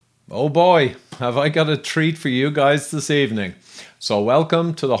Oh boy, have I got a treat for you guys this evening. So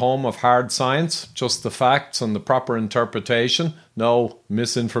welcome to the home of hard science, just the facts and the proper interpretation, no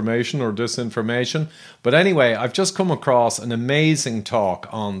misinformation or disinformation. But anyway, I've just come across an amazing talk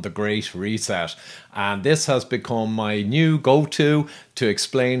on the Great Reset, and this has become my new go-to to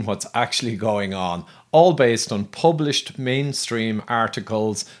explain what's actually going on, all based on published mainstream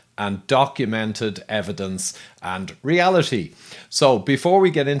articles and documented evidence and reality. So before we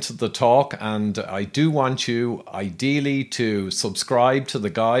get into the talk, and I do want you ideally to subscribe to the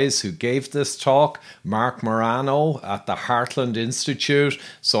guys who gave this talk, Mark Morano at the Heartland Institute.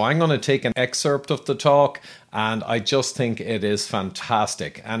 So I'm going to take an excerpt of the talk, and I just think it is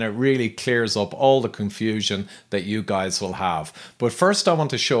fantastic, and it really clears up all the confusion that you guys will have. But first I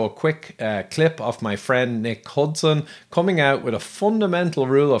want to show a quick clip of my friend Nick Hudson coming out with a fundamental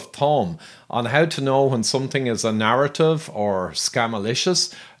rule of thumb on how to know when something is a narrative or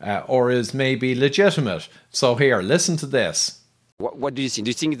scamalicious or is maybe legitimate. So here, listen to this. What do you think? Do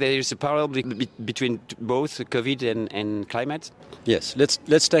you think there is a parallel between both COVID and climate? Yes,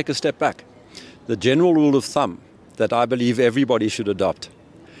 let's take a step back. The general rule of thumb that I believe everybody should adopt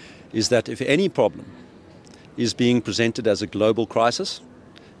is that if any problem is being presented as a global crisis,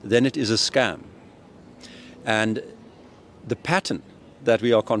 then it is a scam. And the pattern that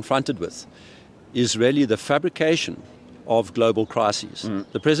we are confronted with is really the fabrication of global crises.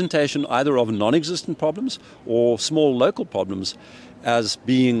 The presentation either of non-existent problems or small local problems as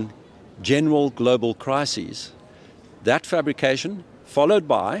being general global crises. That fabrication followed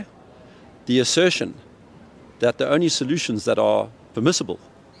by the assertion that the only solutions that are permissible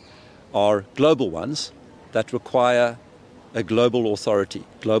are global ones that require a global authority,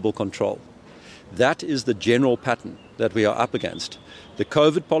 global control. That is the general pattern that we are up against. The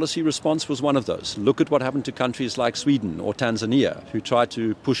COVID policy response was one of those. Look at what happened to countries like Sweden or Tanzania, who tried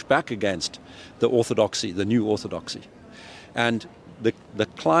to push back against the orthodoxy, the new orthodoxy. And the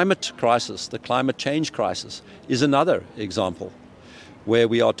climate crisis, the climate change crisis, is another example where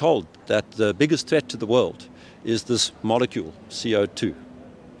we are told that the biggest threat to the world is this molecule, CO2,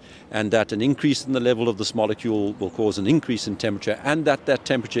 and that an increase in the level of this molecule will cause an increase in temperature, and that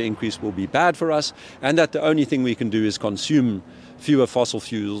temperature increase will be bad for us, and that the only thing we can do is consume fewer fossil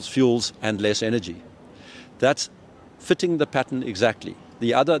fuels and less energy. That's fitting the pattern exactly.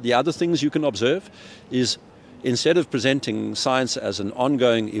 The other things you can observe is instead of presenting science as an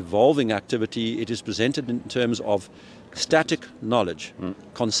ongoing, evolving activity, it is presented in terms of static knowledge,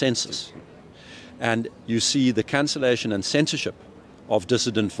 consensus. And you see the cancellation and censorship of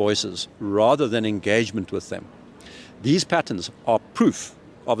dissident voices rather than engagement with them. These patterns are proof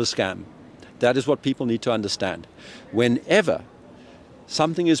of a scam. That is what people need to understand. Whenever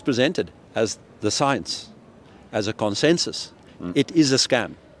something is presented as the science, as a consensus, it is a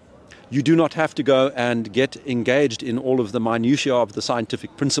scam. You do not have to go and get engaged in all of the minutiae of the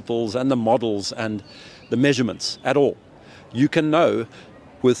scientific principles and the models and the measurements at all. You can know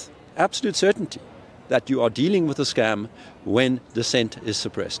with absolute certainty that you are dealing with a scam when dissent is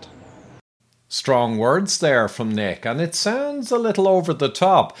suppressed. Strong words there from Nick, and it sounds a little over the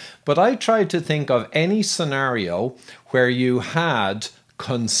top, but I tried to think of any scenario where you had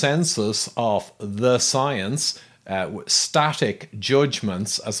consensus of the science, static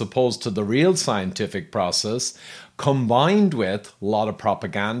judgments as opposed to the real scientific process, combined with a lot of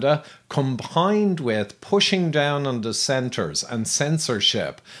propaganda, combined with pushing down on dissenters and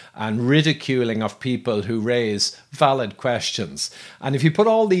censorship and ridiculing of people who raise valid questions. And if you put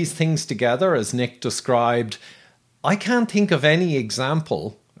all these things together, as Nick described, I can't think of any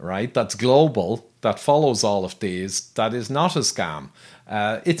example, right, that's global, that follows all of these, that is not a scam.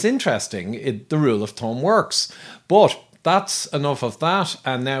 It's interesting, the rule of thumb works. But that's enough of that,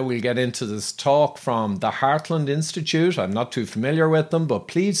 and now we'll get into this talk from the Heartland Institute. I'm not too familiar with them, but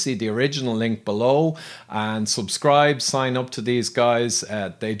please see the original link below and subscribe, sign up to these guys.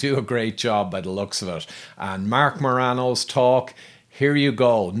 They do a great job by the looks of it. And Mark Morano's talk, here you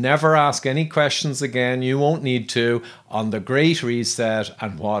go. Never ask any questions again, you won't need to, on the Great Reset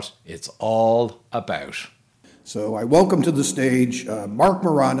and what it's all about. So I welcome to the stage Mark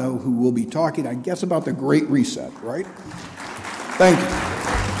Morano, who will be talking, I guess, about the Great Reset, right? Thank you.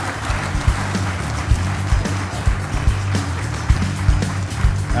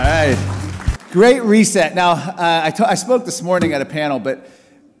 All right. Great Reset. Now, I spoke this morning at a panel, but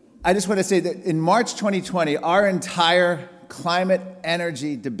I just want to say that in March 2020, our entire climate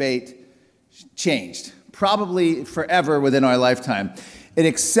energy debate changed, probably forever within our lifetime. It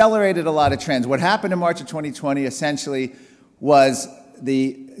accelerated a lot of trends. What happened in March of 2020 essentially was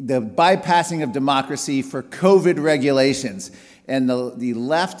the bypassing of democracy for COVID regulations. And the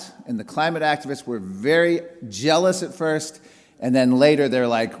left and the climate activists were very jealous at first, and then later they're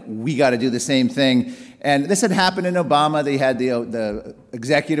like, we got to do the same thing. And this had happened in Obama. They had the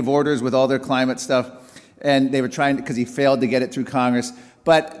executive orders with all their climate stuff, and they were trying to, because he failed to get it through Congress.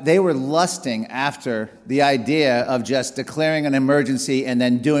 But they were lusting after the idea of just declaring an emergency and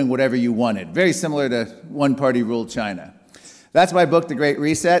then doing whatever you wanted. Very similar to one-party rule China. That's my book, The Great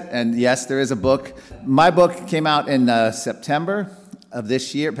Reset, and yes, there is a book. My book came out in September of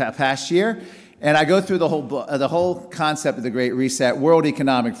this year, past year, and I go through the whole concept of the Great Reset, World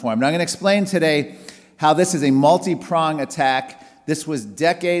Economic Forum. And I'm going to explain today how this is a multi-pronged attack. This was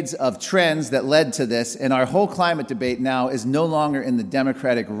decades of trends that led to this, and our whole climate debate now is no longer in the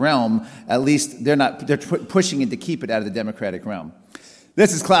Democratic realm. At least they're pushing it to keep it out of the Democratic realm.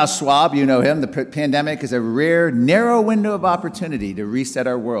 This is Klaus Schwab. You know him. The pandemic is a rare, narrow window of opportunity to reset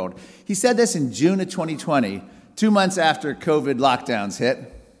our world. He said this in June of 2020, 2 months after COVID lockdowns hit.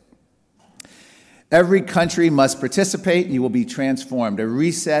 Every country must participate, and you will be transformed. A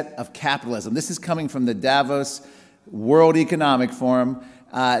reset of capitalism. This is coming from the Davos World Economic Forum.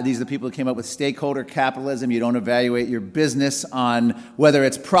 These are the people who came up with stakeholder capitalism. You don't evaluate your business on whether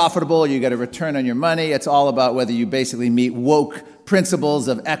it's profitable, you get a return on your money. It's all about whether you basically meet woke principles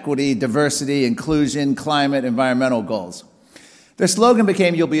of equity, diversity, inclusion, climate, environmental goals. Their slogan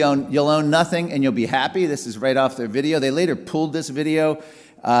became, you'll own nothing and you'll be happy. This is right off their video. They later pulled this video,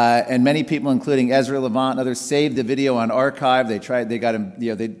 and many people, including Ezra Levant and others, saved the video on archive. They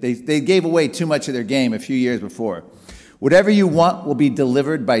gave away too much of their game a few years before. Whatever you want will be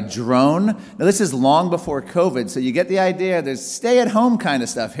delivered by drone. Now, this is long before COVID, so you get the idea. There's stay-at-home kind of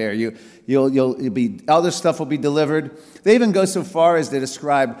stuff here. Other stuff will be delivered. They even go so far as to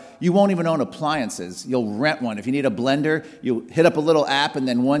describe you won't even own appliances. You'll rent one. If you need a blender, you hit up a little app, and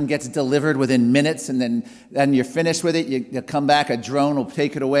then one gets delivered within minutes, and then you're finished with it. You come back, a drone will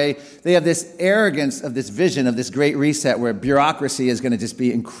take it away. They have this arrogance of this vision of this great reset where bureaucracy is going to just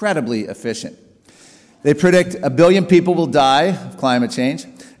be incredibly efficient. They predict 1 billion people will die of climate change,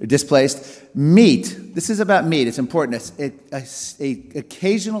 or displaced. Meat. This is about meat. It's important. It's an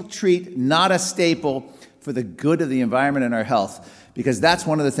occasional treat, not a staple, for the good of the environment and our health, because that's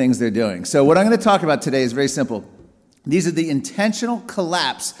one of the things they're doing. So what I'm going to talk about today is very simple. These are the intentional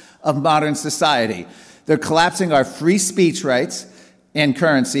collapse of modern society. They're collapsing our free speech rights and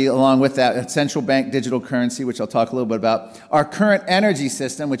currency, along with that central bank digital currency, which I'll talk a little bit about. Our current energy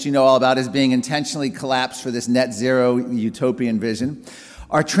system, which you know all about, is being intentionally collapsed for this net zero utopian vision.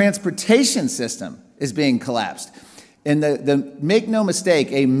 Our transportation system is being collapsed. And make no mistake,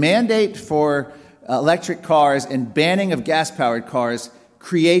 a mandate for electric cars and banning of gas-powered cars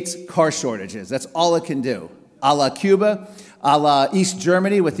creates car shortages. That's all it can do. A la Cuba, a la East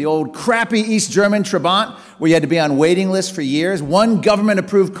Germany with the old crappy East German Trabant, where you had to be on waiting lists for years. One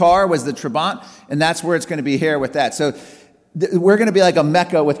government-approved car was the Trabant, and that's where it's going to be here with that. So we're going to be like a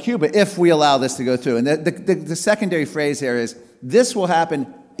Mecca with Cuba if we allow this to go through. And the secondary phrase here is, this will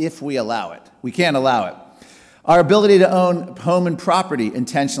happen if we allow it. We can't allow it. Our ability to own home and property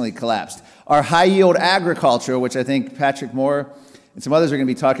intentionally collapsed. Our high-yield agriculture, which I think Patrick Moore and some others are going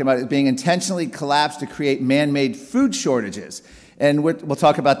to be talking about, is being intentionally collapsed to create man-made food shortages. And we'll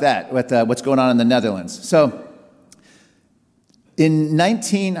talk about that, with what's going on in the Netherlands. So in I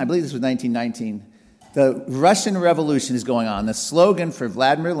believe this was 1919, the Russian Revolution is going on. The slogan for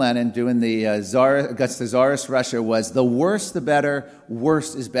Vladimir Lenin doing the Tsarist Russia was, the worse the better,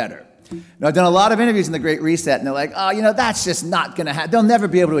 worse is better. Now, I've done a lot of interviews in the Great Reset, and they're like, that's just not going to happen. They'll never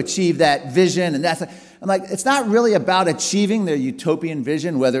be able to achieve that vision, and I'm like, it's not really about achieving their utopian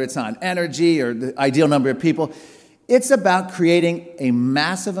vision, whether it's on energy or the ideal number of people. It's about creating a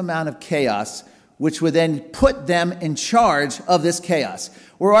massive amount of chaos, which would then put them in charge of this chaos.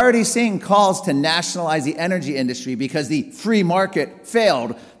 We're already seeing calls to nationalize the energy industry because the free market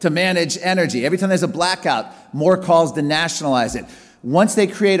failed to manage energy. Every time there's a blackout, more calls to nationalize it. Once they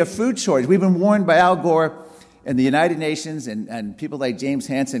create a food shortage, we've been warned by Al Gore and the United Nations and people like James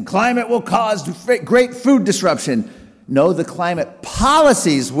Hansen, climate will cause great food disruption. No, the climate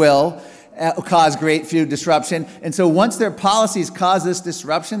policies will cause great food disruption. And so once their policies cause this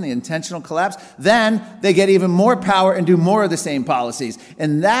disruption, the intentional collapse, then they get even more power and do more of the same policies.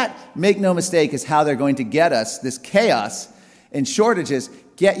 And that, make no mistake, is how they're going to get us, this chaos and shortages,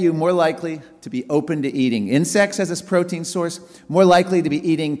 get you more likely to be open to eating insects as a protein source, more likely to be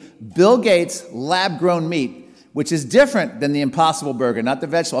eating Bill Gates' lab-grown meat, which is different than the Impossible Burger, not the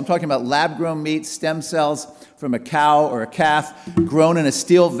vegetable. I'm talking about lab-grown meat, stem cells from a cow or a calf, grown in a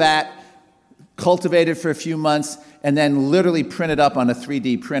steel vat, cultivated for a few months, and then literally print it up on a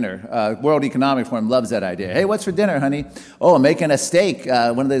 3D printer. World Economic Forum loves that idea. Hey, what's for dinner, honey? Oh, I'm making a steak,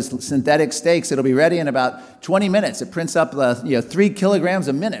 one of those synthetic steaks. It'll be ready in about 20 minutes. It prints up 3 kilograms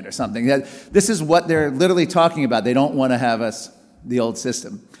a minute or something. This is what they're literally talking about. They don't want to have us, the old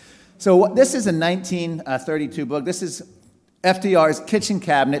system. So this is a 1932 book. This is FDR's kitchen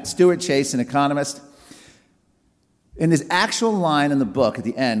cabinet, Stuart Chase, an economist. And his actual line in the book at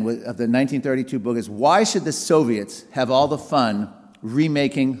the end of the 1932 book is, why should the Soviets have all the fun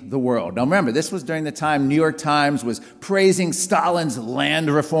remaking the world? Now remember, this was during the time New York Times was praising Stalin's land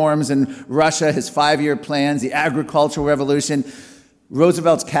reforms in Russia, his 5-year plans, the agricultural revolution.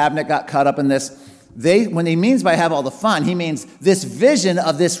 Roosevelt's cabinet got caught up in this. When he means by have all the fun, he means this vision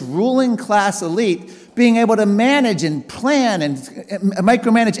of this ruling class elite being able to manage and plan and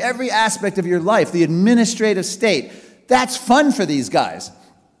micromanage every aspect of your life, the administrative state. That's fun for these guys.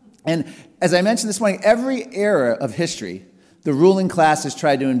 And as I mentioned this morning, every era of history, the ruling class has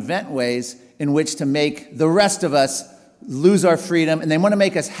tried to invent ways in which to make the rest of us lose our freedom, and they want to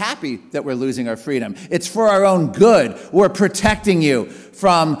make us happy that we're losing our freedom. It's for our own good. We're protecting you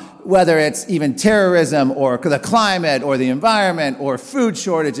from whether it's even terrorism or the climate or the environment or food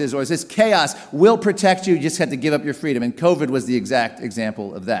shortages or this chaos. We'll protect you. You just have to give up your freedom. And COVID was the exact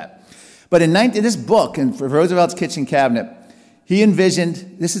example of that. But in this book, and for Roosevelt's kitchen cabinet, he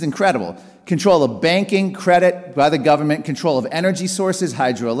envisioned, this is incredible, control of banking, credit by the government, control of energy sources,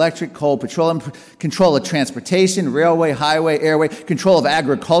 hydroelectric, coal, petroleum, control of transportation, railway, highway, airway, control of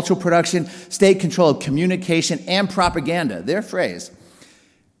agricultural production, state control of communication and propaganda, their phrase.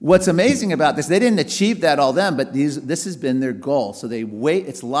 What's amazing about this, they didn't achieve that all then, but this has been their goal. So they wait,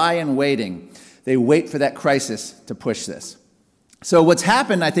 it's lie in waiting. They wait for that crisis to push this. So what's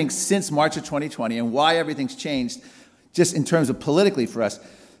happened, I think, since March of 2020 and why everything's changed just in terms of politically for us,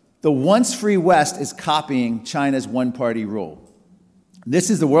 the once free West is copying China's one-party rule. This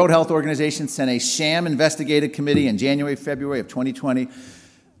is the World Health Organization sent a sham investigative committee in January, February of 2020.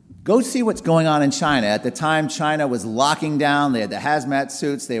 Go see what's going on in China. At the time, China was locking down. They had the hazmat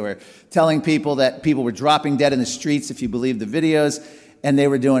suits. They were telling people that people were dropping dead in the streets, if you believe the videos, and they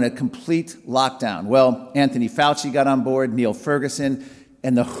were doing a complete lockdown. Well, Anthony Fauci got on board, Neil Ferguson,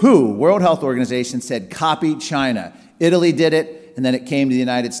 and the WHO, World Health Organization, said, copy China. Italy did it, and then it came to the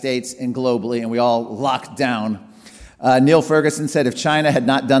United States and globally, and we all locked down. Neil Ferguson said if China had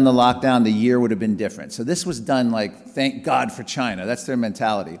not done the lockdown, the year would have been different. So this was done thank God for China. That's their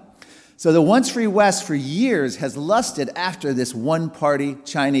mentality. So the once free West for years has lusted after this one-party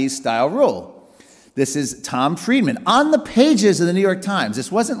Chinese-style rule. This is Tom Friedman on the pages of the New York Times.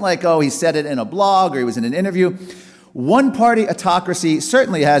 This wasn't he said it in a blog or he was in an interview. One-party autocracy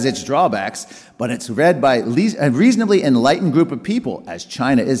certainly has its drawbacks, but it's read by a reasonably enlightened group of people, as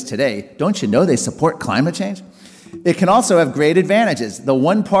China is today. Don't you know they support climate change? It can also have great advantages. The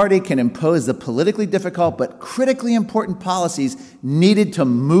one party can impose the politically difficult but critically important policies needed to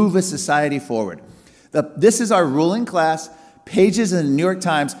move a society forward. This is our ruling class, pages in the New York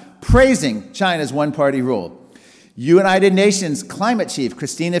Times, praising China's one-party rule. United Nations climate chief,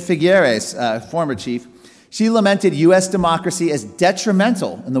 Cristina Figueres, former chief, she lamented U.S. democracy as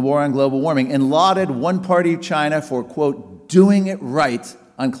detrimental in the war on global warming and lauded one-party China for, quote, doing it right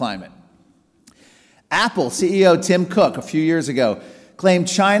on climate. Apple CEO Tim Cook, a few years ago, claimed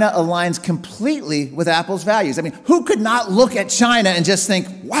China aligns completely with Apple's values. I mean, who could not look at China and just think,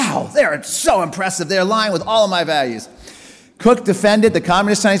 wow, they're so impressive, they're aligned with all of my values. Cook defended the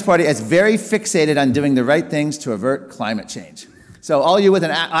Communist Chinese Party as very fixated on doing the right things to avert climate change. So all you with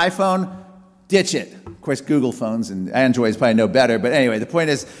an iPhone, ditch it. Of course, Google phones and Androids probably know better. But anyway, the point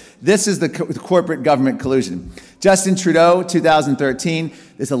is, this is the corporate government collusion. Justin Trudeau, 2013,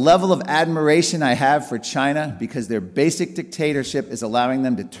 there's a level of admiration I have for China because their basic dictatorship is allowing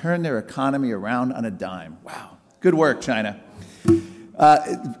them to turn their economy around on a dime. Wow. Good work, China.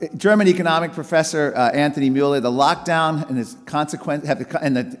 German economic professor Anthony Mueller, the lockdown and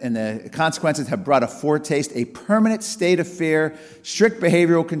the consequences have brought a foretaste, a permanent state of fear, strict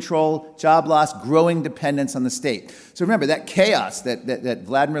behavioral control, job loss, growing dependence on the state. So remember, that chaos that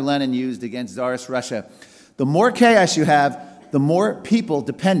Vladimir Lenin used against Tsarist Russia, the more chaos you have, the more people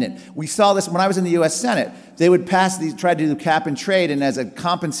dependent. We saw this when I was in the U.S. Senate. They would try to do cap and trade, and as a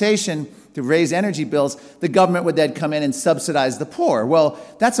compensation to raise energy bills, the government would then come in and subsidize the poor. Well,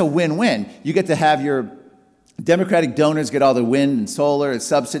 that's a win-win. You get to have your Democratic donors get all the wind and solar and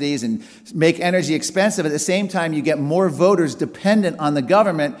subsidies and make energy expensive. At the same time, you get more voters dependent on the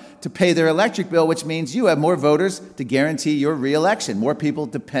government to pay their electric bill, which means you have more voters to guarantee your reelection, more people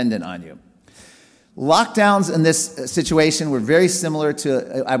dependent on you. Lockdowns in this situation were very similar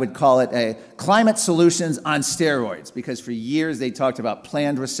to, I would call it, a climate solutions on steroids, because for years they talked about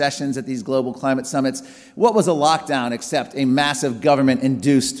planned recessions at these global climate summits. What was a lockdown except a massive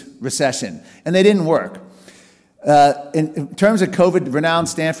government-induced recession? And they didn't work. In terms of COVID, renowned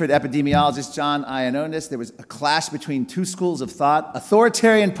Stanford epidemiologist John Ioannidis, there was a clash between two schools of thought,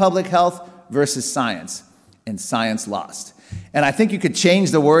 authoritarian public health versus science, and science lost. And I think you could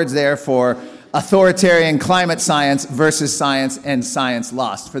change the words there for authoritarian climate science versus science, and science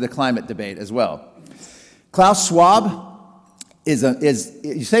lost for the climate debate as well. Klaus Schwab is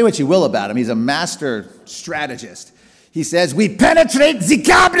you say what you will about him, he's a master strategist. He says, "We penetrate the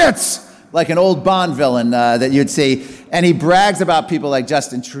cabinets," like an old Bond villain that you'd see. And he brags about people like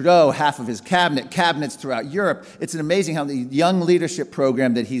Justin Trudeau, half of his cabinets throughout Europe. It's amazing how the young leadership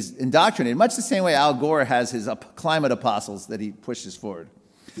program that he's indoctrinated, much the same way Al Gore has his climate apostles that he pushes forward.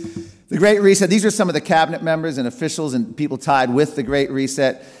 The Great Reset, these are some of the cabinet members and officials and people tied with the Great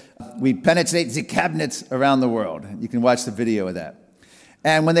Reset. We penetrate the cabinets around the world. You can watch the video of that.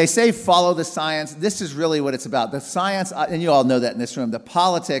 And when they say follow the science, this is really what it's about. The science, and you all know that in this room, the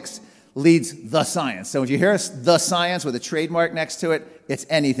politics leads the science. So if you hear the science with a trademark next to it, it's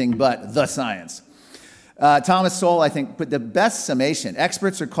anything but the science. Thomas Sowell, I think, put the best summation.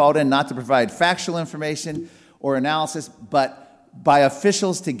 Experts are called in not to provide factual information or analysis, but by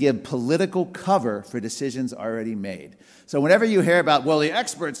officials to give political cover for decisions already made. So whenever you hear about, well, the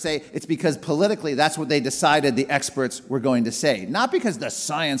experts say, it's because politically that's what they decided the experts were going to say, not because the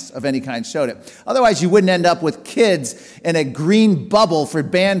science of any kind showed it. Otherwise, you wouldn't end up with kids in a green bubble for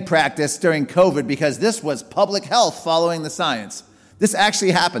band practice during COVID because this was public health following the science. This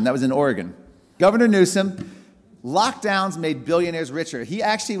actually happened. That was in Oregon. Governor Newsom, lockdowns made billionaires richer. He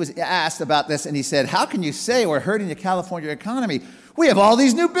actually was asked about this, and he said, how can you say we're hurting the California economy? We have all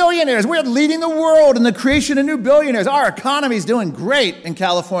these new billionaires. We're leading the world in the creation of new billionaires. Our economy is doing great in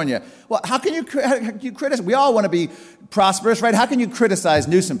California. Well, how can you criticize? We all want to be prosperous, right? How can you criticize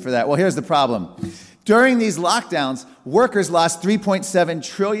Newsom for that? Well, here's the problem. During these lockdowns, workers lost $3.7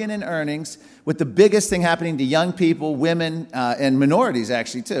 trillion in earnings, with the biggest thing happening to young people, women, and minorities,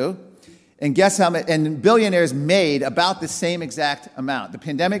 actually, too. And guess how many? And billionaires made about the same exact amount. The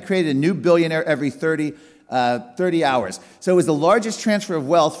pandemic created a new billionaire every 30 hours. So it was the largest transfer of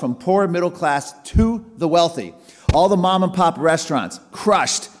wealth from poor middle class to the wealthy. All the mom and pop restaurants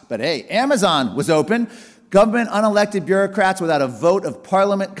crushed. But hey, Amazon was open. Government unelected bureaucrats without a vote of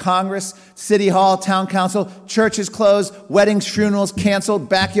parliament, Congress, city hall, town council, churches closed, weddings, funerals canceled,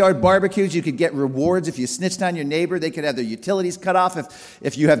 backyard barbecues. You could get rewards if you snitched on your neighbor. They could have their utilities cut off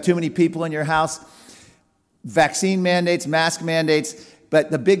if you have too many people in your house. Vaccine mandates, mask mandates,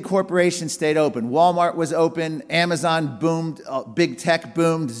 but the big corporations stayed open. Walmart was open, Amazon boomed, big tech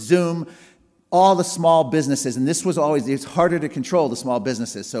boomed, Zoom, all the small businesses, and this was always, it's harder to control the small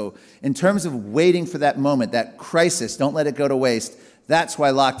businesses. So in terms of waiting for that moment, that crisis, don't let it go to waste, that's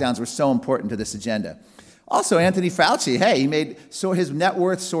why lockdowns were so important to this agenda. Also, Anthony Fauci, his net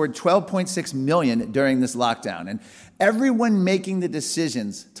worth soared $12.6 million during this lockdown. And everyone making the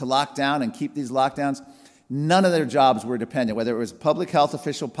decisions to lock down and keep these lockdowns, none of their jobs were dependent, whether it was public health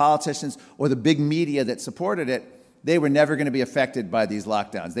official, politicians, or the big media that supported it, they were never going to be affected by these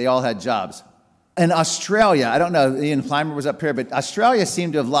lockdowns. They all had jobs. In Australia, I don't know, Ian Clymer was up here, but Australia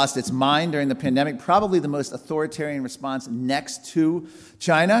seemed to have lost its mind during the pandemic, probably the most authoritarian response next to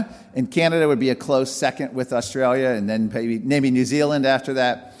China. And Canada would be a close second with Australia, and then maybe New Zealand after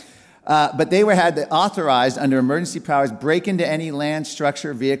that. But they had authorized, under emergency powers, break into any land,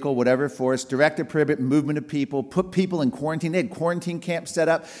 structure, vehicle, whatever force, direct or prohibit movement of people, put people in quarantine. They had quarantine camps set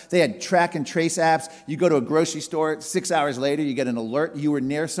up. They had track and trace apps. You go to a grocery store, 6 hours later, you get an alert. You were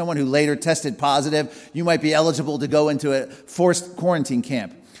near someone who later tested positive. You might be eligible to go into a forced quarantine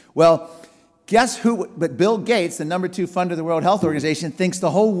camp. Well, guess who? But Bill Gates, the number 2 funder of the World Health Organization, thinks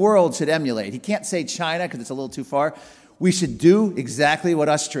the whole world should emulate. He can't say China because it's a little too far. We should do exactly what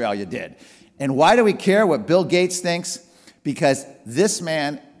Australia did. And why do we care what Bill Gates thinks? Because this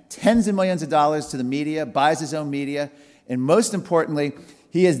man, tens of millions of dollars to the media, buys his own media, and most importantly,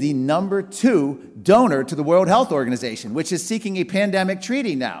 he is the number 2 donor to the World Health Organization, which is seeking a pandemic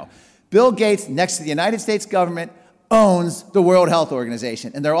treaty now. Bill Gates, next to the United States government, owns the World Health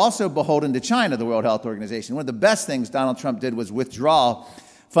Organization. And they're also beholden to China, the World Health Organization. One of the best things Donald Trump did was withdraw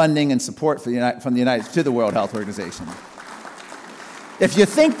funding and support from the United to the World Health Organization. If you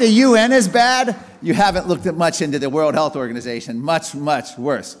think the UN is bad, you haven't looked at much into the World Health Organization. Much, much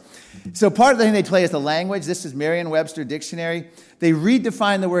worse. So part of the thing they play is the language. This is Merriam-Webster Dictionary. They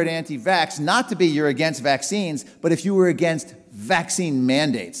redefine the word anti-vax not to be you're against vaccines, but if you were against vaccine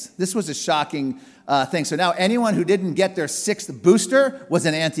mandates. This was a shocking thing. So now anyone who didn't get their 6th booster was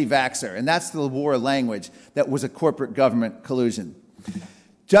an anti-vaxxer, and that's the war language that was a corporate government collusion.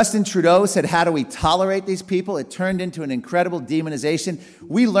 Justin Trudeau said, how do we tolerate these people? It turned into an incredible demonization.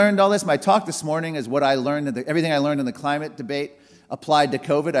 We learned all this. My talk this morning is what I learned, everything I learned in the climate debate applied to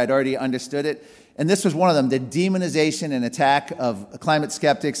COVID. I'd already understood it. And this was one of them, the demonization and attack of climate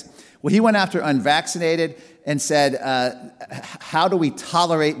skeptics. Well, he went after unvaccinated and said, how do we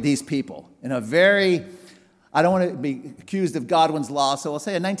tolerate these people? In a very, I don't want to be accused of Godwin's law, so I'll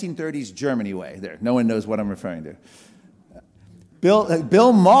say a 1930s Germany way. There, no one knows what I'm referring to.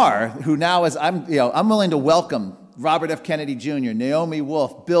 Bill Maher, who now is, I'm willing to welcome Robert F. Kennedy Jr., Naomi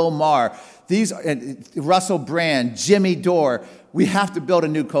Wolf, Bill Maher, Russell Brand, Jimmy Dore. We have to build a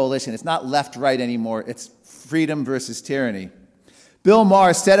new coalition. It's not left-right anymore. It's freedom versus tyranny. Bill Maher,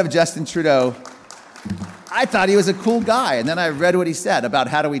 instead of Justin Trudeau, I thought he was a cool guy. And then I read what he said about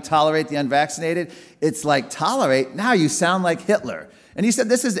how do we tolerate the unvaccinated. It's like, tolerate? Now you sound like Hitler. And he said,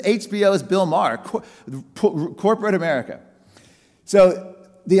 this is HBO's Bill Maher, corporate America. So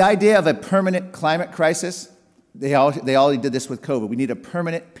the idea of a permanent climate crisis, they already did this with COVID. We need a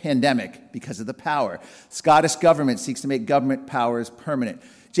permanent pandemic because of the power. Scottish government seeks to make government powers permanent.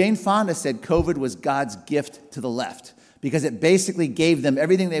 Jane Fonda said COVID was God's gift to the left because it basically gave them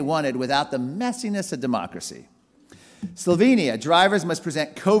everything they wanted without the messiness of democracy. Slovenia, drivers must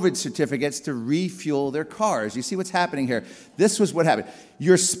present COVID certificates to refuel their cars. You see what's happening here. This was what happened.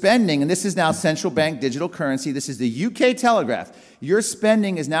 Your spending, and this is now central bank digital currency, this is the UK Telegraph, your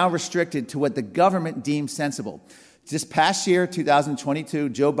spending is now restricted to what the government deems sensible. This past year, 2022,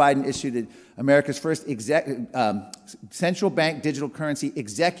 Joe Biden issued America's first central bank digital currency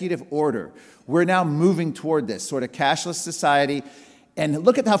executive order. We're now moving toward this sort of cashless society. And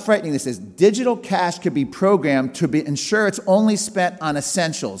look at how frightening this is. Digital cash could be programmed to ensure it's only spent on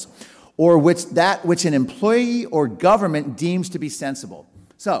essentials or that which an employee or government deems to be sensible.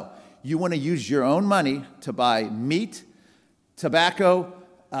 So you want to use your own money to buy meat, tobacco,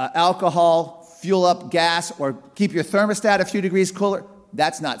 alcohol, fuel up gas, or keep your thermostat a few degrees cooler.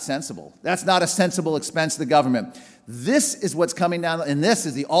 That's not sensible. That's not a sensible expense to the government. This is what's coming down, and this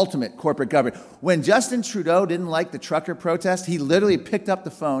is the ultimate corporate government. When Justin Trudeau didn't like the trucker protest, he literally picked up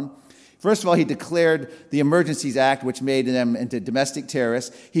the phone. First of all, he declared the Emergencies Act, which made them into domestic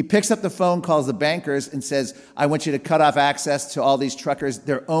terrorists. He picks up the phone, calls the bankers, and says, I want you to cut off access to all these truckers,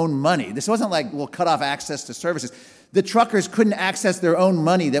 their own money. This wasn't like, we'll cut off access to services. The truckers couldn't access their own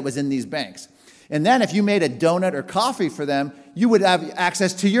money that was in these banks. And then if you made a donut or coffee for them, you would have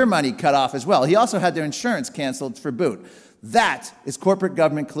access to your money cut off as well. He also had their insurance canceled for boot. That is corporate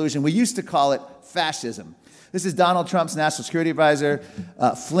government collusion. We used to call it fascism. This is Donald Trump's national security advisor,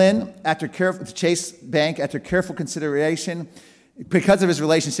 Flynn, Chase Bank, after careful consideration. Because of his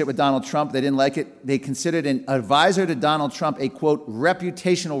relationship with Donald Trump, they didn't like it. They considered an advisor to Donald Trump a, quote,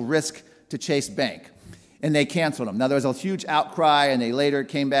 reputational risk to Chase Bank. And they canceled him. Now, there was a huge outcry, and they later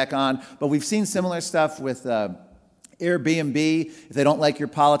came back on. But we've seen similar stuff with Airbnb. If they don't like your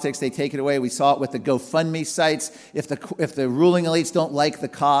politics, they take it away. We saw it with the GoFundMe sites. If the ruling elites don't like the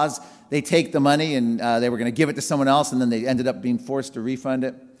cause, they take the money, and they were going to give it to someone else, and then they ended up being forced to refund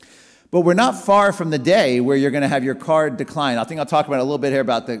it. But we're not far from the day where you're going to have your card decline. I think I'll talk about it a little bit here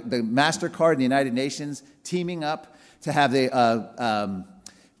about the MasterCard and the United Nations teaming up to have the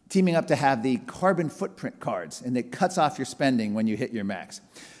carbon footprint cards, and it cuts off your spending when you hit your max.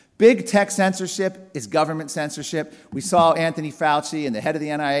 Big tech censorship is government censorship. We saw Anthony Fauci and the head of the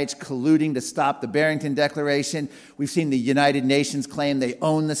NIH colluding to stop the Barrington Declaration. We've seen the United Nations claim they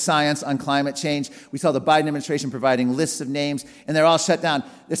own the science on climate change. We saw the Biden administration providing lists of names, and they're all shut down.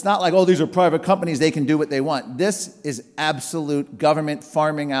 It's not like, oh, these are private companies, they can do what they want. This is absolute government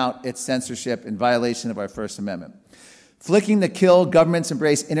farming out its censorship in violation of our First Amendment. Flicking the kill, governments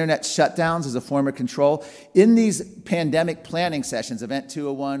embrace internet shutdowns as a form of control. In these pandemic planning sessions, Event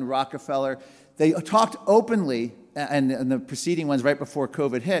 201, Rockefeller, they talked openly, and the preceding ones right before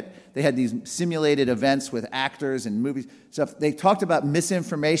COVID hit, they had these simulated events with actors and movies stuff. They talked about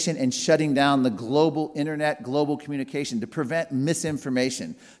misinformation and shutting down the global internet, global communication to prevent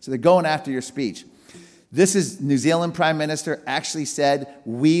misinformation. So they're going after your speech. This is New Zealand Prime Minister actually said,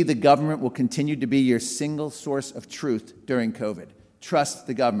 we, the government, will continue to be your single source of truth during COVID. Trust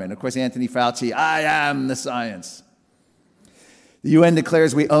the government. Of course, Anthony Fauci, I am the science. The UN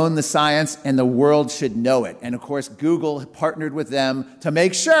declares we own the science and the world should know it. And of course, Google partnered with them to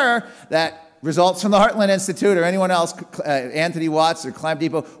make sure that results from the Heartland Institute or anyone else, Anthony Watts or Climate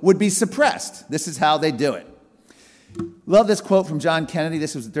Depot, would be suppressed. This is how they do it. Love this quote from John Kennedy.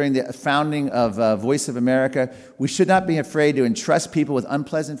 This was during the founding of Voice of America. "We should not be afraid to entrust people with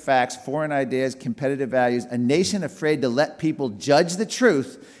unpleasant facts, foreign ideas, competitive values. A nation afraid to let people judge the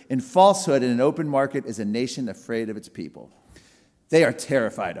truth in falsehood in an open market is a nation afraid of its people." They are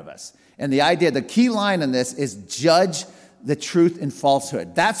terrified of us. And the idea, the key line in this is judge the truth in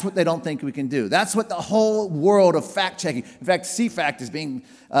falsehood. That's what they don't think we can do. That's what the whole world of fact-checking. In fact, CFACT is being,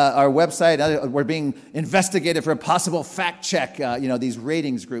 our website, we're being investigated for a possible fact-check, these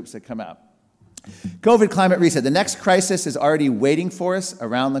ratings groups that come out. COVID climate reset. The next crisis is already waiting for us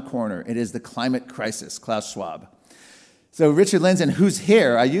around the corner. It is the climate crisis, Klaus Schwab. So Richard Lindzen, who's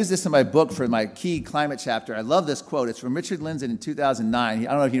here, I use this in my book for my key climate chapter. I love this quote. It's from Richard Lindzen in 2009. I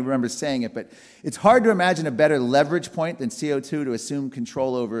don't know if you remember saying it, but it's hard to imagine a better leverage point than CO2 to assume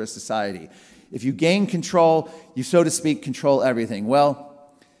control over a society. If you gain control, you, so to speak, control everything. Well,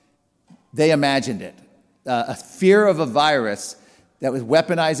 they imagined it. A fear of a virus that was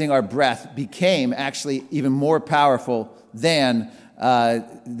weaponizing our breath became actually even more powerful than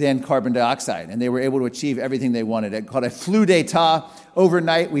carbon dioxide, and they were able to achieve everything they wanted. It called a flu d'etat.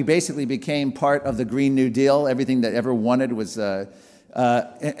 Overnight, we basically became part of the Green New Deal. Everything that ever wanted was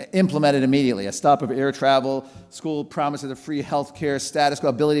implemented immediately. A stop of air travel, school promises of free health care, status quo,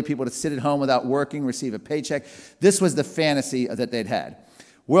 ability of people to sit at home without working, receive a paycheck. This was the fantasy that they'd had.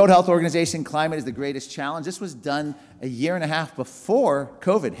 World Health Organization, climate is the greatest challenge. This was done a year and a half before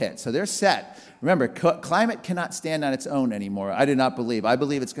COVID hit, so they're set. Remember, climate cannot stand on its own anymore. I do not believe. I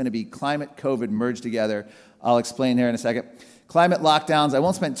believe it's going to be climate, COVID merged together. I'll explain here in a second. Climate lockdowns, I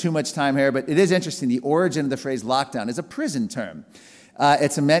won't spend too much time here, but it is interesting. The origin of the phrase lockdown is a prison term.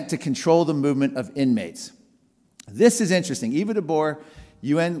 It's meant to control the movement of inmates. This is interesting. Eva de Boer,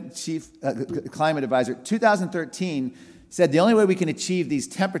 UN Chief Climate Advisor, 2013, said the only way we can achieve these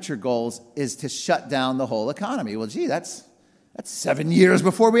temperature goals is to shut down the whole economy. Well, gee, that's 7 years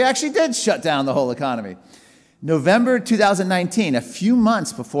before we actually did shut down the whole economy. November 2019, a few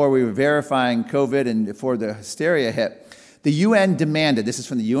months before we were verifying COVID and before the hysteria hit, the UN demanded, this is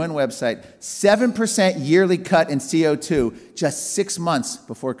from the UN website, 7% yearly cut in CO2 just 6 months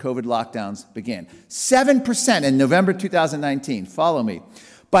before COVID lockdowns began. 7% in November 2019. Follow me.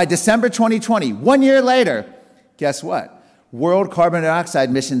 By December 2020, 1 year later, guess what? World carbon dioxide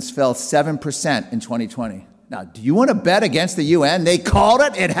emissions fell 7% in 2020. Now, do you want to bet against the UN? They called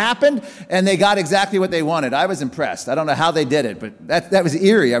it, it happened, and they got exactly what they wanted. I was impressed. I don't know how they did it, but that was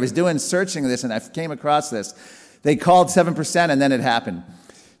eerie. I was searching this, and I came across this. They called 7%, and then it happened.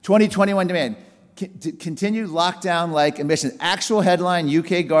 2021 demand. Continued lockdown-like emissions. Actual headline,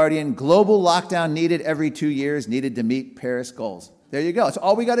 UK Guardian, global lockdown needed every 2 years, needed to meet Paris goals. There you go. It's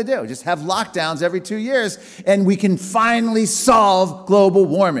all we got to do. Just have lockdowns every 2 years, and we can finally solve global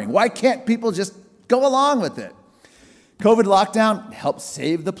warming. Why can't people just go along with it? COVID lockdown helps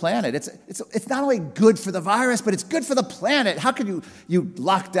save the planet. It's not only good for the virus, but it's good for the planet. How could you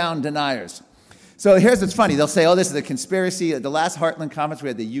lockdown deniers? So here's what's funny. They'll say, oh, this is a conspiracy. At the last Heartland Conference, we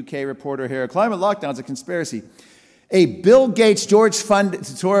had the UK reporter here. Climate lockdown is a conspiracy. A Bill Gates, George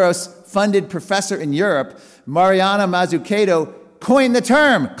Soros-funded professor in Europe, Mariana Mazzucato, coined the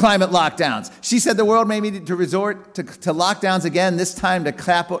term climate lockdowns. She said the world may need to resort to lockdowns again, this time to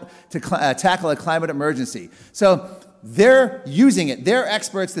tackle a climate emergency. So they're using it. Their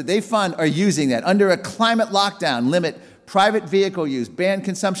experts that they fund are using that. Under a climate lockdown, limit private vehicle use, ban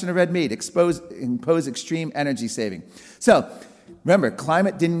consumption of red meat, impose extreme energy saving. So remember,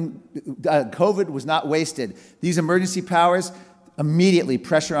 COVID was not wasted. These emergency powers immediately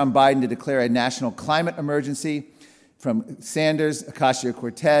pressure on Biden to declare a national climate emergency. From Sanders,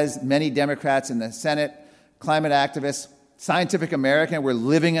 Ocasio-Cortez, many Democrats in the Senate, climate activists, Scientific American, we're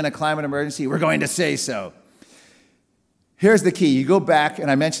living in a climate emergency, we're going to say so. Here's the key. You go back, and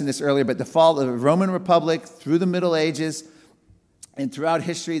I mentioned this earlier, but the fall of the Roman Republic, through the Middle Ages, and throughout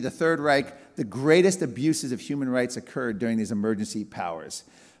history, the Third Reich, the greatest abuses of human rights occurred during these emergency powers.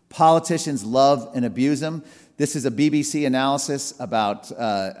 Politicians love and abuse them. This is a BBC analysis about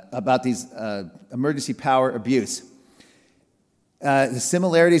these emergency power abuse. The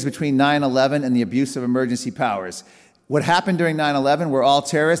similarities between 9/11 and the abuse of emergency powers. What happened during 9/11 were all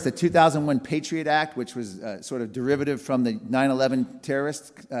terrorists. The 2001 Patriot Act, which was sort of derivative from the 9/11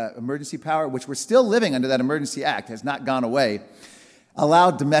 terrorist emergency power, which we're still living under that emergency act, has not gone away,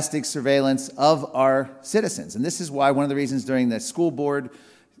 allowed domestic surveillance of our citizens. And this is why one of the reasons during the school board,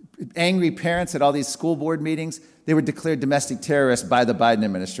 angry parents at all these school board meetings, they were declared domestic terrorists by the Biden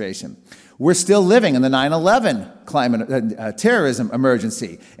administration. We're still living in the 9/11 climate terrorism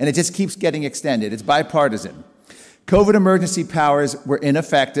emergency, and it just keeps getting extended. It's bipartisan. COVID emergency powers were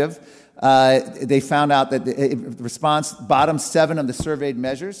ineffective. They found out that the response bottom 7 of the surveyed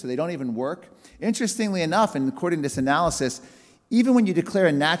measures, so they don't even work. Interestingly enough, and according to this analysis, even when you declare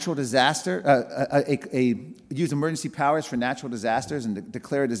a natural disaster, use emergency powers for natural disasters and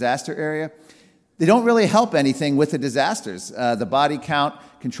declare a disaster area, they don't really help anything with the disasters. The body count,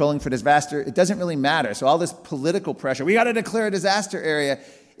 controlling for disaster, it doesn't really matter. So all this political pressure, we got to declare a disaster area,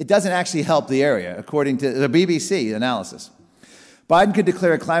 it doesn't actually help the area, according to the BBC analysis. Biden could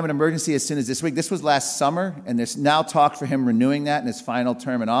declare a climate emergency as soon as this week. This was last summer, and there's now talk for him renewing that in his final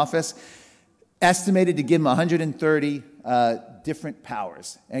term in office. Estimated to give him 130 different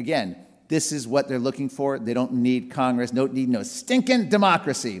powers. And again, this is what they're looking for. They don't need Congress, don't need no stinking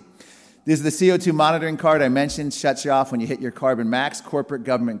democracy. This is the CO2 monitoring card I mentioned, shuts you off when you hit your carbon max, corporate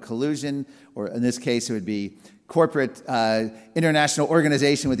government collusion, or in this case it would be corporate international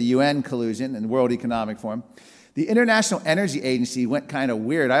organization with the UN collusion and the World Economic Forum. The International Energy Agency went kind of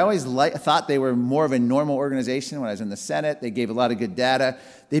weird. I always thought they were more of a normal organization when I was in the Senate. They gave a lot of good data.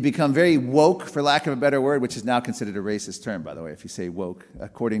 They become very woke, for lack of a better word, which is now considered a racist term, by the way, if you say woke,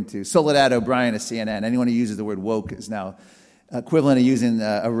 according to Soledad O'Brien of CNN. Anyone who uses the word woke is now equivalent of using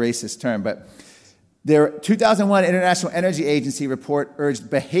a racist term. But their 2001 International Energy Agency report urged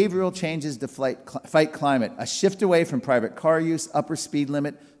behavioral changes to fight climate, a shift away from private car use, upper speed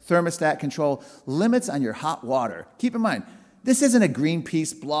limit, thermostat control, limits on your hot water. Keep in mind, this isn't a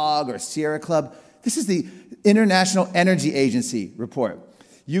Greenpeace blog or Sierra Club. This is the International Energy Agency report.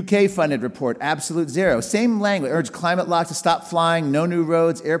 UK-funded report, absolute zero. Same language, urged climate lock to stop flying, no new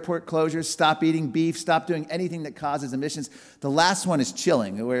roads, airport closures, stop eating beef, stop doing anything that causes emissions. The last one is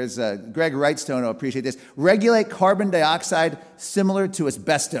chilling, whereas Greg Wrightstone will appreciate this. Regulate carbon dioxide similar to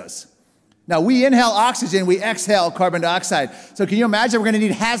asbestos. Now, we inhale oxygen, we exhale carbon dioxide. So can you imagine we're going to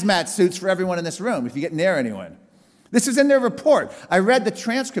need hazmat suits for everyone in this room if you get near anyone? This is in their report. I read the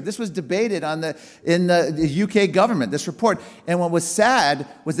transcript. This was debated in the UK government, this report. And what was sad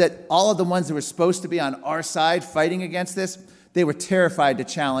was that all of the ones that were supposed to be on our side fighting against this, they were terrified to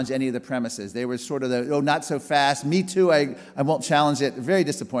challenge any of the premises. They were sort of not so fast. Me too, I won't challenge it. Very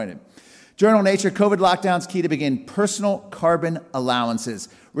disappointed. Journal Nature, COVID lockdowns key to begin personal carbon allowances.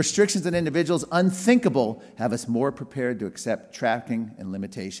 Restrictions on individuals unthinkable have us more prepared to accept tracking and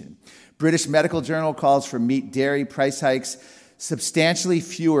limitation. British Medical Journal calls for meat dairy price hikes, substantially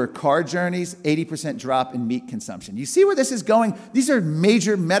fewer car journeys, 80% drop in meat consumption. You see where this is going? These are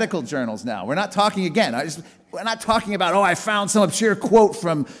major medical journals now. We're not talking, again, we're not talking about, I found some obscure quote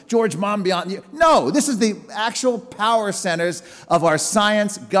from George Monbiot. No, this is the actual power centers of our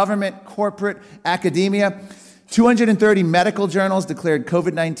science, government, corporate, academia. 230 medical journals declared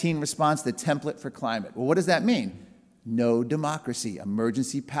COVID-19 response the template for climate. Well, what does that mean? No democracy,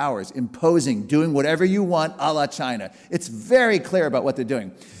 emergency powers, imposing, doing whatever you want, a la China. It's very clear about what they're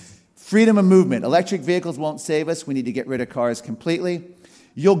doing. Freedom of movement. Electric vehicles won't save us. We need to get rid of cars completely.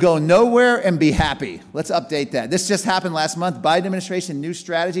 You'll go nowhere and be happy. Let's update that. This just happened last month. Biden administration new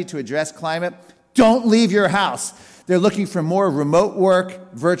strategy to address climate. Don't leave your house. They're looking for more remote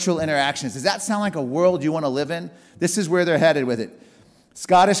work, virtual interactions. Does that sound like a world you want to live in? This is where they're headed with it.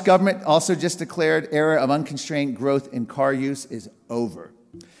 Scottish government also just declared era of unconstrained growth in car use is over.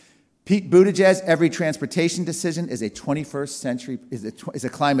 Pete Buttigieg, every transportation decision is a 21st century is a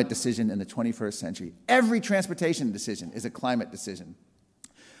climate decision in the 21st century. Every transportation decision is a climate decision.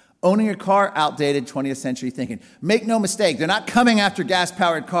 Owning a car, outdated 20th century thinking. Make no mistake, they're not coming after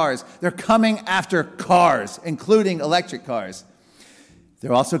gas-powered cars. They're coming after cars, including electric cars.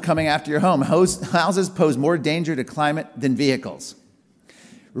 They're also coming after your home. Houses pose more danger to climate than vehicles.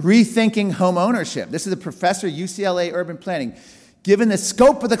 Rethinking home ownership. This is a professor, UCLA Urban Planning. Given the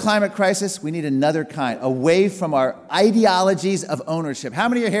scope of the climate crisis, we need another kind, away from our ideologies of ownership. How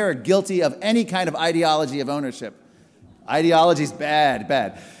many of you here are guilty of any kind of ideology of ownership? Ideology's bad,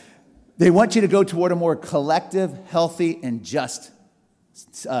 bad. They want you to go toward a more collective, healthy, and just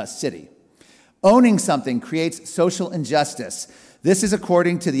city. Owning something creates social injustice. This is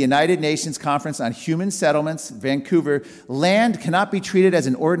according to the United Nations Conference on Human Settlements, Vancouver. Land cannot be treated as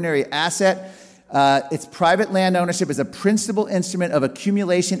an ordinary asset. Its private land ownership is a principal instrument of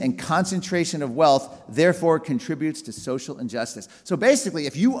accumulation and concentration of wealth, therefore contributes to social injustice. So basically,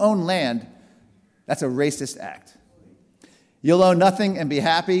 if you own land, that's a racist act. You'll own nothing and be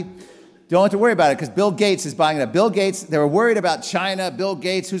happy. Don't have to worry about it because Bill Gates is buying it up. Bill Gates, they were worried about China, Bill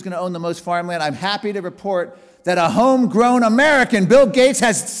Gates, who's going to own the most farmland. I'm happy to report that a homegrown American, Bill Gates,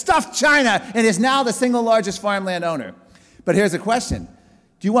 has stuffed China and is now the single largest farmland owner. But here's the question.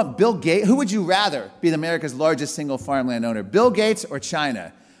 Do you want Bill Gates? Who would you rather be America's largest single farmland owner, Bill Gates or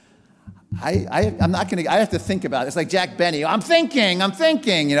China? I'm not going to, I have to think about it. It's like Jack Benny. I'm thinking.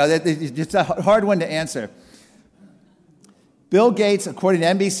 You know, it's a hard one to answer. Bill Gates, according to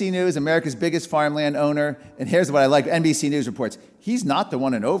NBC News, America's biggest farmland owner, and here's what I like, NBC News reports, he's not the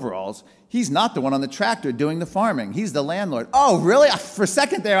one in overalls. He's not the one on the tractor doing the farming. He's the landlord. Oh, really? For a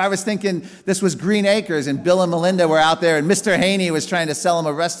second there, I was thinking this was Green Acres and Bill and Melinda were out there and Mr. Haney was trying to sell him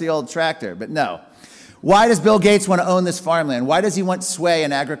a rusty old tractor, but no. Why does Bill Gates want to own this farmland? Why does he want sway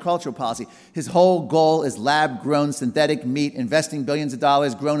in agricultural policy? His whole goal is lab-grown synthetic meat, investing billions of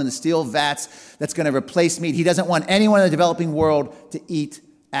dollars grown in the steel vats that's going to replace meat. He doesn't want anyone in the developing world to eat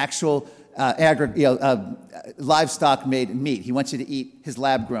actual livestock-made meat. He wants you to eat his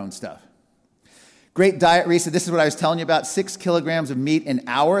lab-grown stuff. Great diet reset. This is what I was telling you about. 6 kilograms of meat an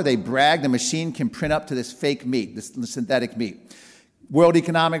hour. They brag the machine can print up to this fake meat, this synthetic meat. World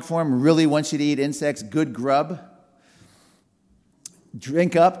Economic Forum really wants you to eat insects, good grub.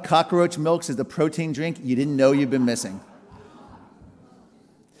 Drink up. Cockroach milk is the protein drink you didn't know you've been missing.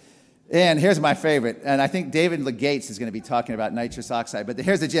 And here's my favorite, and I think David Gates is going to be talking about nitrous oxide, but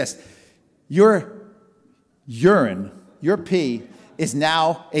here's the gist. Your urine, your pee, is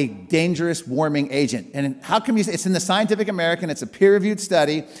now a dangerous warming agent. And how come you say it's in the Scientific American, it's a peer-reviewed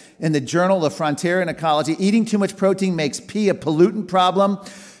study in the journal The Frontier in Ecology. Eating too much protein makes pee a pollutant problem.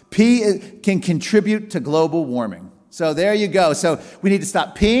 Pee can contribute to global warming. So there you go. So we need to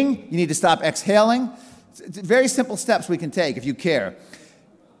stop peeing. You need to stop exhaling. It's very simple steps we can take if you care.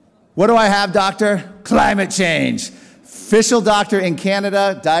 What do I have, doctor? Climate change. Official doctor in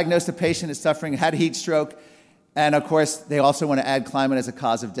Canada diagnosed a patient as suffering, had heat stroke. And, of course, they also want to add climate as a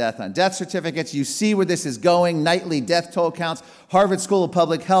cause of death on death certificates. You see where this is going. Nightly death toll counts. Harvard School of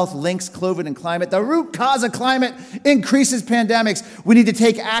Public Health links COVID and climate. The root cause of climate increases pandemics. We need to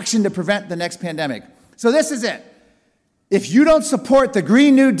take action to prevent the next pandemic. So this is it. If you don't support the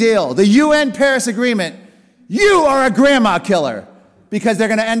Green New Deal, the UN Paris Agreement, you are a grandma killer because they're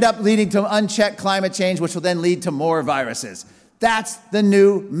going to end up leading to unchecked climate change, which will then lead to more viruses. That's the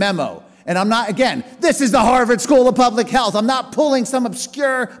new memo. And I'm not, again, this is the Harvard School of Public Health. I'm not pulling some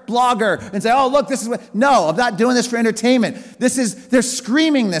obscure blogger and say, oh, look, this is what, no, I'm not doing this for entertainment. They're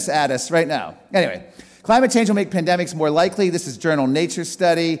screaming this at us right now. Anyway, climate change will make pandemics more likely. This is journal Nature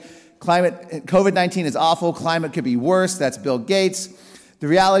study. COVID-19 is awful. Climate could be worse. That's Bill Gates. The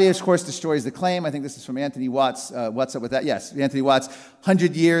reality, of course, destroys the claim. I think this is from Anthony Watts. What's up with that? Yes, Anthony Watts.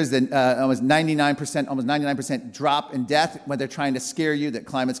 100 years, then almost 99% drop in death when they're trying to scare you that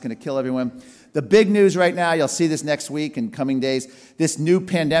climate's going to kill everyone. The big news right now, you'll see this next week and coming days, this new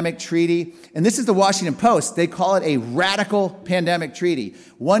pandemic treaty. And this is the Washington Post. They call it a radical pandemic treaty.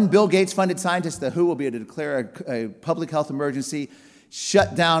 One Bill Gates-funded scientist, the WHO, will be able to declare a public health emergency,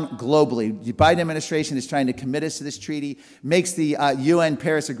 shut down globally. The Biden administration is trying to commit us to this treaty, makes the UN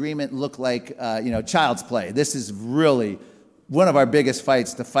Paris Agreement look like child's play. This is really one of our biggest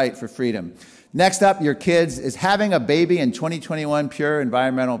fights, to fight for freedom. Next up, your kids, is having a baby in 2021 pure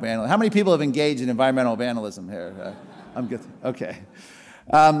environmental vandalism. How many people have engaged in environmental vandalism here? I'm good. Okay.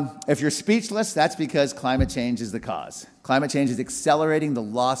 If you're speechless, that's because climate change is the cause. Climate change is accelerating the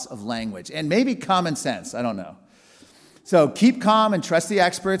loss of language and maybe common sense. I don't know. So keep calm and trust the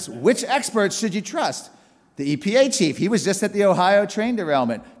experts. Which experts should you trust? The EPA chief. He was just at the Ohio train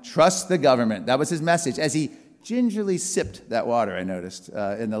derailment. Trust the government. That was his message as he gingerly sipped that water, I noticed,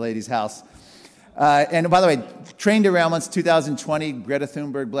 in the lady's house. And by the way, train derailments, 2020, Greta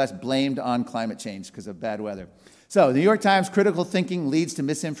Thunberg, blamed on climate change because of bad weather. So the New York Times, critical thinking leads to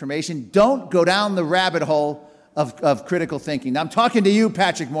misinformation. Don't go down the rabbit hole of critical thinking. Now, I'm talking to you,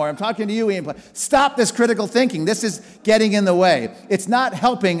 Patrick Moore. I'm talking to you, Ian. Stop this critical thinking. This is getting in the way. It's not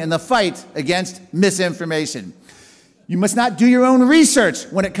helping in the fight against misinformation. You must not do your own research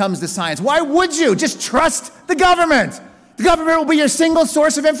when it comes to science. Why would you? Just trust the government. The government will be your single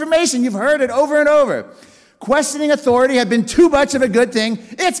source of information. You've heard it over and over. Questioning authority had been too much of a good thing.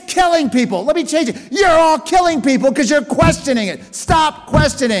 It's killing people. Let me change it. You're all killing people because you're questioning it. Stop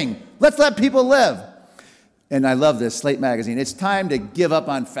questioning. Let's let people live. And I love this, Slate Magazine. It's time to give up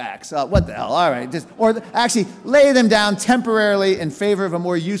on facts. What the hell? All right. Actually, lay them down temporarily in favor of a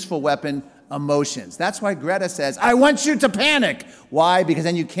more useful weapon, emotions. That's why Greta says, I want you to panic. Why? Because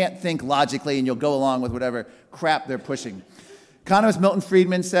then you can't think logically and you'll go along with whatever crap they're pushing. Economist Milton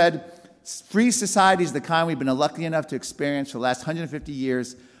Friedman said, free societies, the kind we've been lucky enough to experience for the last 150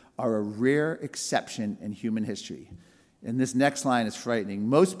 years, are a rare exception in human history. And this next line is frightening.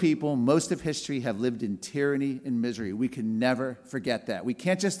 Most people, most of history, have lived in tyranny and misery. We can never forget that. We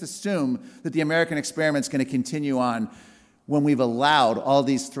can't just assume that the American experiment's going to continue on when we've allowed all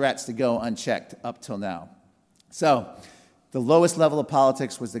these threats to go unchecked up till now. So, The lowest level of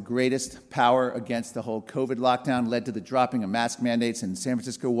politics was the greatest power against the whole COVID lockdown, led to the dropping of mask mandates in San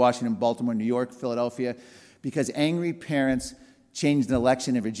Francisco, Washington, Baltimore, New York, Philadelphia, because angry parents changed an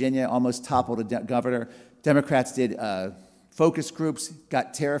election in Virginia, almost toppled a governor. Democrats did focus groups,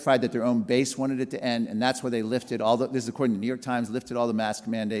 got terrified that their own base wanted it to end, and that's where they lifted this is according to the New York Times, lifted all the mask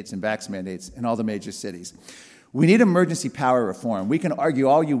mandates and vax mandates in all the major cities. We need emergency power reform. We can argue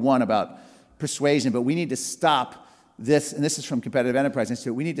all you want about persuasion, but we need to stop this, and this is from Competitive Enterprise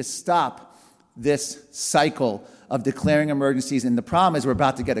Institute, we need to stop this cycle of declaring emergencies, and the problem is we're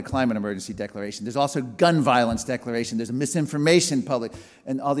about to get a climate emergency declaration. There's also gun violence declaration, there's a misinformation public,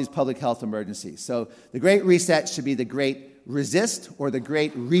 and all these public health emergencies. So the Great Reset should be the Great Resist or the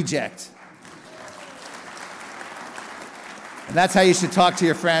Great Reject. And that's how you should talk to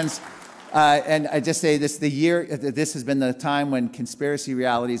your friends. And I just say this has been the time when conspiracy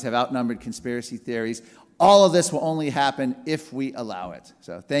realities have outnumbered conspiracy theories. All of this will only happen if we allow it.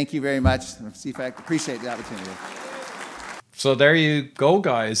 So thank you very much. CFAC, appreciate the opportunity. So there you go,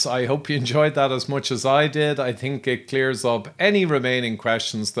 guys. I hope you enjoyed that as much as I did. I think it clears up any remaining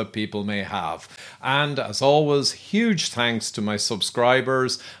questions that people may have. And as always, huge thanks to my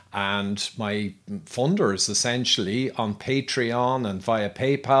subscribers and my funders, essentially, on Patreon and via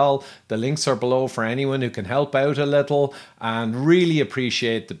PayPal. The links are below for anyone who can help out a little, and really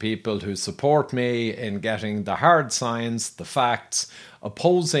appreciate the people who support me in getting the hard science, the facts,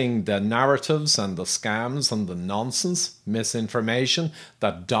 opposing the narratives and the scams and the nonsense, misinformation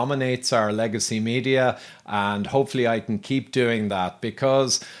that dominates our legacy media. And hopefully I can keep doing that,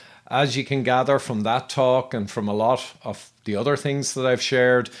 because as you can gather from that talk and from a lot of the other things that I've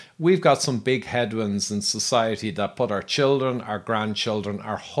shared, we've got some big headwinds in society that put our children, our grandchildren,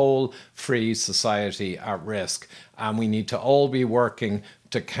 our whole free society at risk. And we need to all be working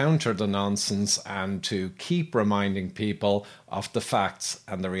to counter the nonsense and to keep reminding people of the facts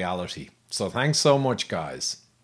and the reality. So thanks so much, guys.